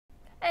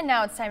And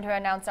now it's time to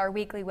announce our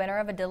weekly winner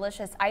of a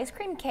delicious ice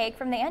cream cake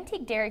from the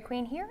Antique Dairy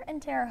Queen here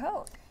in Terre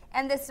Haute.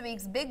 And this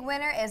week's big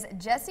winner is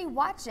Jesse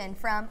Watchin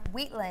from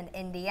Wheatland,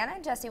 Indiana.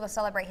 Jesse will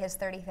celebrate his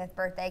 35th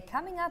birthday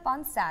coming up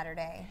on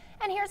Saturday.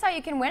 And here's how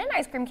you can win an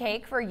ice cream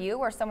cake for you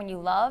or someone you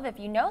love. If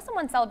you know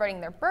someone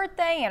celebrating their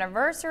birthday,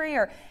 anniversary,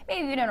 or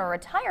maybe even a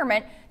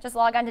retirement, just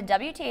log on to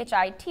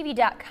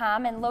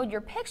WTHI-TV.com and load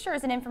your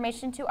pictures and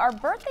information to our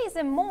birthdays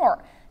and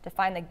more. To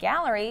find the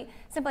gallery,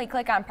 simply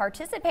click on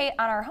Participate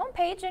on our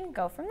homepage and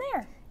go from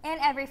there. And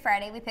every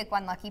Friday, we pick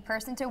one lucky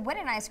person to win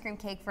an ice cream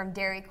cake from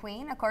Dairy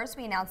Queen. Of course,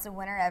 we announce the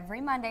winner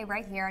every Monday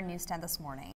right here on News 10 This Morning.